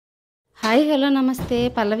Hi hello నమస్తే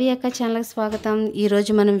పల్లవి అక్క ఛానల్కి స్వాగతం।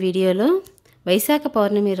 ఈరోజు మనం వీడియోలో వైశాఖ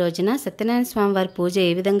పౌర్ణమి రోజున సత్యనారాయణ స్వామి వారి పూజ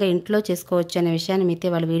ఏ విధంగా ఇంట్లో చేసుకోవచ్చు అనే విషయాన్ని మీతో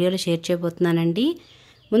వాళ్ళ వీడియోలో షేర్ చేయబోతున్నానండి।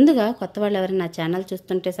 ముందుగా కొత్త వాళ్ళు ఎవరైనా నా ఛానల్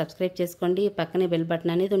చూస్తుంటే సబ్స్క్రైబ్ చేసుకోండి। పక్కనే బెల్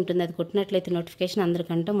బటన్ అనేది ఉంటుంది, అది కొట్టినట్లయితే నోటిఫికేషన్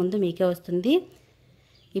అందరికంటే ముందు మీకే వస్తుంది।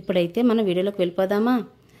 ఇప్పుడైతే మనం వీడియోలోకి వెళ్ళిపోదామా।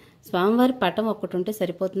 స్వామివారి పటం ఒక్కటి ఉంటే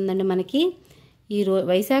సరిపోతుందండి మనకి।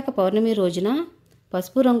 వైశాఖ పౌర్ణమి రోజున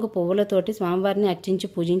పసుపు రంగు పువ్వులతోటి స్వామివారిని అర్చించి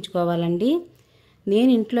పూజించుకోవాలండి।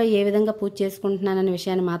 నేను ఇంట్లో ఏ విధంగా పూజ చేసుకుంటున్నాననే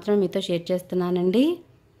విషయాన్ని మాత్రం మీతో షేర్ చేస్తున్నానండి।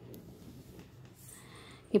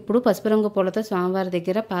 ఇప్పుడు పసుపు రంగు పూలతో స్వామివారి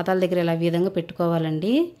దగ్గర పాదాల దగ్గర ఇలా విధంగా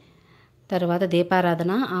పెట్టుకోవాలండి। తర్వాత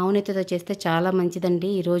దీపారాధన ఆవునేతితో చేస్తే చాలా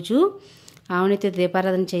మంచిదండి। ఈరోజు ఆవునేతితో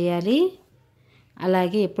దీపారాధన చేయాలి।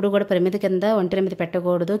 అలాగే ఎప్పుడు కూడా ప్రమిద కింద ఒంటరి మీద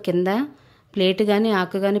పెట్టకూడదు, కింద ప్లేట్ కానీ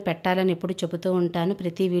ఆకు కానీ పెట్టాలని ఎప్పుడు చెబుతూ ఉంటాను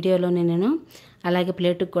ప్రతి వీడియోలో నేను। అలాగే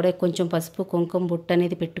ప్లేటుకు కూడా కొంచెం పసుపు కుంకుమ బుట్ట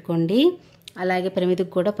అనేది పెట్టుకోండి। అలాగే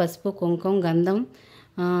ప్రమిదకు కూడా పసుపు కుంకుమ గంధం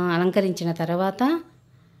అలంకరించిన తర్వాత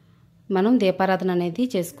మనం దీపారాధన అనేది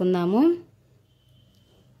చేసుకుందాము।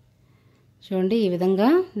 చూడండి, ఈ విధంగా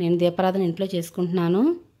నేను దీపారాధన ఇంట్లో చేసుకుంటున్నాను।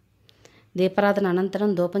 దీపారాధన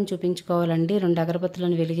అనంతరం ధూపం చూపించుకోవాలండి। 2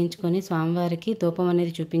 అగరబత్తులను వెలిగించుకొని స్వామివారికి ధూపం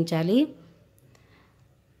అనేది చూపించాలి।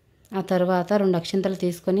 ఆ తర్వాత 2 అక్షంతలు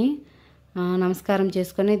తీసుకొని నమస్కారం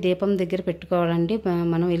చేసుకొని దీపం దగ్గర పెట్టుకోవాలండి।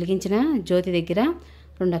 మనం వెలిగించిన జ్యోతి దగ్గర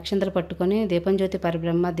 2 అక్షంతలు పట్టుకొని దీపం జ్యోతి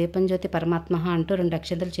పరబ్రహ్మ దీపం జ్యోతి పరమాత్మ అంటూ 2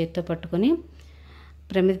 అక్షంతలు చేతితో పట్టుకొని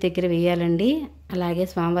ప్రమిద దగ్గర వేయాలండి। అలాగే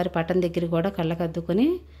స్వామివారి పటం దగ్గర కూడా కళ్ళకు అద్దుకొని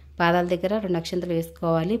పాదాల దగ్గర 2 అక్షంతలు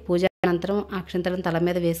వేసుకోవాలి। పూజ అనంతరం అక్షంతలను తల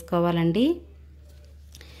మీద వేసుకోవాలండి।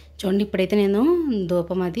 చూడండి, ఇప్పుడైతే నేను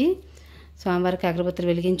ధూపం అది స్వామివారికి అగరబత్తులు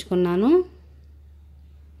వెలిగించుకున్నాను।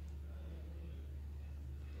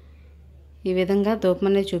 ఈ విధంగా ధూపం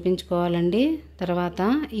అనేది చూపించుకోవాలండి। తర్వాత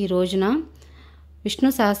ఈ రోజున విష్ణు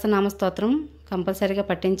సహస్రనామ స్తోత్రం కంపల్సరీగా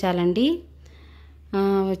పఠించాలండి।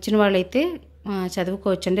 వచ్చిన వాళ్ళైతే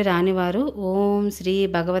చదువుకోవచ్చండి, రానివారు ఓం శ్రీ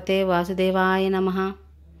భగవతే వాసుదేవాయ నమః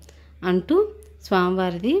అంటూ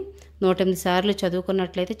స్వామివారిది 108 సార్లు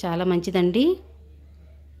చదువుకున్నట్లయితే చాలా మంచిదండి।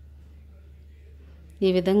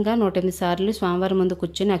 ఈ విధంగా 108 సార్లు స్వామివారి ముందు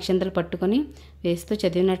కూర్చొని అక్షంతలు పట్టుకొని వేస్తూ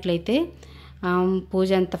చదివినట్లయితే పూజ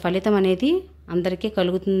అంత ఫలితం అనేది అందరికీ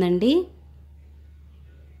కలుగుతుందండి।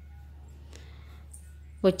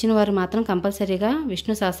 వచ్చిన వారు మాత్రం కంపల్సరీగా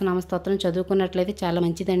విష్ణు సహస్రనామ స్తోత్రం చదువుకున్నట్లయితే చాలా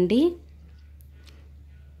మంచిదండి।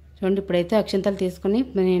 చూడండి, ఇప్పుడైతే అక్షంతలు తీసుకుని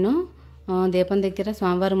నేను దీపం దగ్గర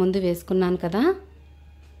స్వామివారి ముందు వేసుకున్నాను కదా।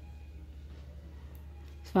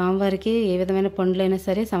 స్వామివారికి ఏ విధమైన పండ్లైనా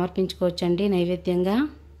సరే సమర్పించుకోవచ్చండి నైవేద్యంగా।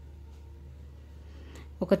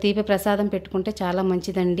 ఒక తీపి ప్రసాదం పెట్టుకుంటే చాలా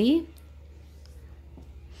మంచిదండి।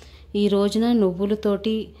 ఈ రోజున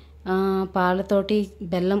నువ్వులతోటి పాలతోటి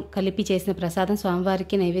బెల్లం కలిపి చేసిన ప్రసాదం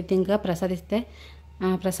స్వామివారికి నైవేద్యంగా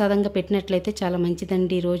ప్రసాదంగా పెట్టినట్లయితే చాలా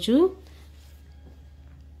మంచిదండి। ఈరోజు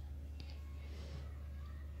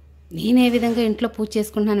నేను ఏ విధంగా ఇంట్లో పూజ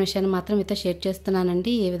చేసుకుంటున్న విషయాన్ని మాత్రం మీతో షేర్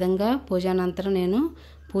చేస్తున్నానండి। ఏ విధంగా పూజానంతరం నేను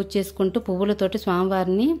పూజ చేసుకుంటూ పువ్వులతోటి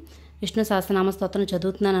స్వామివారిని విష్ణు సహస్రనామ స్తోత్రం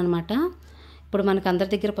చదువుతున్నాను అనమాట। ఇప్పుడు మనకు అందరి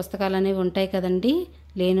దగ్గర పుస్తకాలు అనేవి ఉంటాయి కదండి,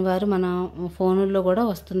 లేనివారు మన ఫోనుల్లో కూడా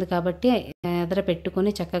వస్తుంది కాబట్టి ఎదర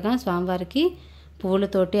పెట్టుకొని చక్కగా స్వామివారికి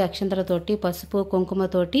పువ్వులతోటి అక్షంతలతోటి పసుపు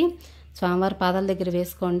కుంకుమతోటి స్వామివారి పాదాల దగ్గర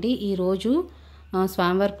వేసుకోండి। ఈరోజు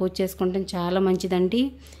స్వామివారి పూజ చేసుకుంటే చాలా మంచిదండి।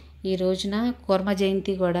 ఈ రోజున కూర్మ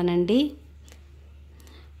జయంతి కూడానండి,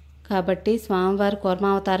 కాబట్టి స్వామివారి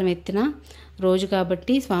కూర్మావతారం ఎత్తిన రోజు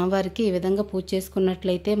కాబట్టి స్వామివారికి ఈ విధంగా పూజ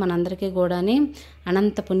చేసుకున్నట్లయితే మనందరికీ కూడాని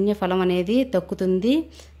అనంత పుణ్య ఫలం అనేది దక్కుతుంది।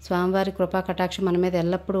 స్వామివారి కృపా కటాక్షం మన మీద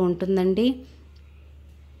ఎల్లప్పుడూ ఉంటుందండి।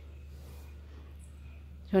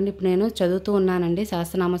 చూడండి, ఇప్పుడు నేను చదువుతూ ఉన్నానండి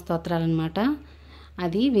సహస్రనామ స్తోత్రాలు అనమాట।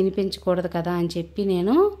 అది వినిపించకూడదు కదా అని చెప్పి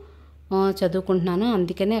నేను చదువుకుంటున్నాను,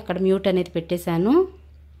 అందుకని అక్కడ మ్యూట్ అనేది పెట్టేశాను।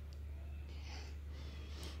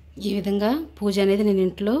 ఈ విధంగా పూజ అనేది నేను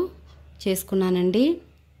ఇంట్లో చేసుకున్నానండి।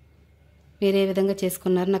 వేరే విధంగా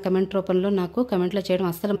చేసుకున్నారు నా కమెంట్ రూపంలో నాకు కమెంట్లో చేయడం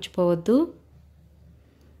అస్సలు మర్చిపోవద్దు।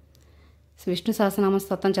 విష్ణు సహస్రనామ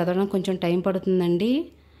స్తోత్రం చదవడం కొంచెం టైం పడుతుందండి,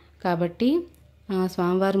 కాబట్టి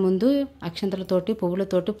స్వామివారి ముందు అక్షంతలతోటి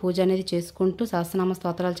పువ్వులతోటి పూజ అనేది చేసుకుంటూ సహస్రనామ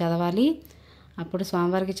స్తోత్రాలు చదవాలి, అప్పుడు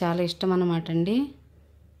స్వామివారికి చాలా ఇష్టం అన్నమాట అండి।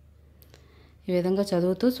 ఈ విధంగా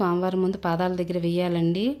చదువుతూ స్వామివారి ముందు పాదాల దగ్గర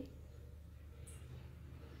వేయాలండి।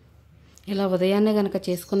 ఇలా ఉదయాన్నే కనుక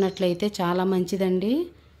చేసుకున్నట్లయితే చాలా మంచిదండి।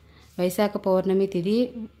 వైశాఖ పౌర్ణమి తిథి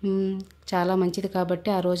చాలా మంచిది కాబట్టి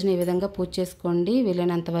ఆ రోజున ఈ విధంగా పూజ చేసుకోండి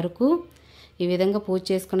వీలైనంత వరకు। ఈ విధంగా పూజ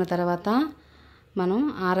చేసుకున్న తర్వాత మనం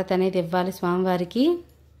ఆరతి అనేది ఇవ్వాలి స్వామివారికి।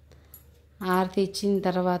 ఆరతి ఇచ్చిన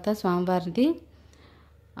తర్వాత స్వామివారిది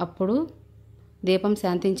అప్పుడు దీపం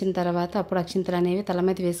శాంతించిన తర్వాత అప్పుడు అక్షింతలు అనేవి తల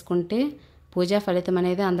మీద వేసుకుంటే పూజా ఫలితం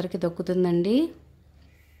అనేది అందరికీ దక్కుతుందండి.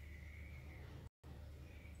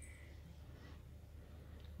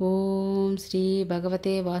 ఓం శ్రీ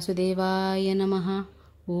భగవతే వాసుదేవాయ నమః,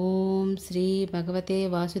 ఓం శ్రీ భగవతే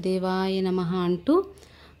వాసుదేవాయ నమః అంటూ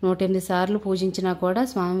 108 సార్లు పూజించినా కూడా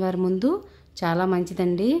స్వామివారి ముందు చాలా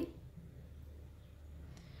మంచిదండి.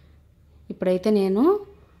 ఇప్పుడైతే నేను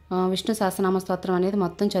విష్ణు సహస్రనామ స్తోత్రం అనేది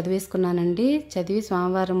మొత్తం చదివేసుకున్నానండి. చదివి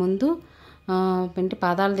స్వామివారి ముందు పెంటి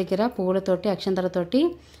పాదాల దగ్గర పువ్వులతోటి అక్షంతలతోటి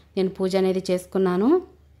నేను పూజ అనేది చేసుకున్నాను.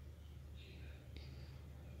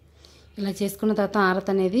 ఇలా చేసుకున్న తర్వాత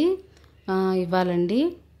హారతి అనేది ఇవ్వాలండి.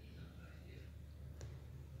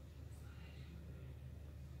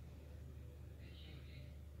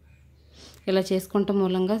 ఇలా చేసుకుంటాం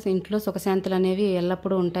మూలంగా ఇంట్లో సుఖశాంతులు అనేవి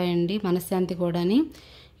ఎల్లప్పుడూ ఉంటాయండి. మనశ్శాంతి కూడాని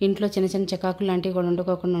ఇంట్లో చిన్న చిన్న చికాకులు లాంటివి కూడా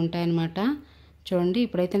వండుకోకుండా ఉంటాయన్నమాట. చూడండి,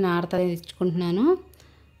 ఇప్పుడైతే నా హారతి ఇచ్చుకుంటున్నాను.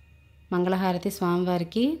 మంగళహారతి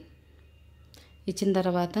స్వామివారికి ఇచ్చిన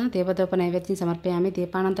తర్వాత దీపదూప నైవేద్యం సమర్పయామి,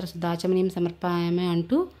 దీపానంతర శుద్ధాచమనీయం సమర్పయామి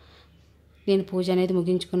అంటూ నేను పూజ అనేది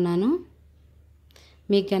ముగించుకున్నాను.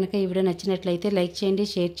 మీకు కనుక ఈ వీడియో నచ్చినట్లయితే లైక్ చేయండి,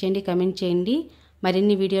 షేర్ చేయండి, కమెంట్ చేయండి.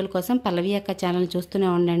 మరిన్ని వీడియోల కోసం పల్లవి అక్క ఛానల్ చూస్తూనే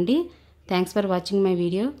ఉండండి. Thanks for watching my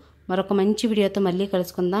video. మరొక మంచి వీడియోతో మళ్ళీ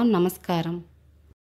కలుసుకుందాం. నమస్కారం.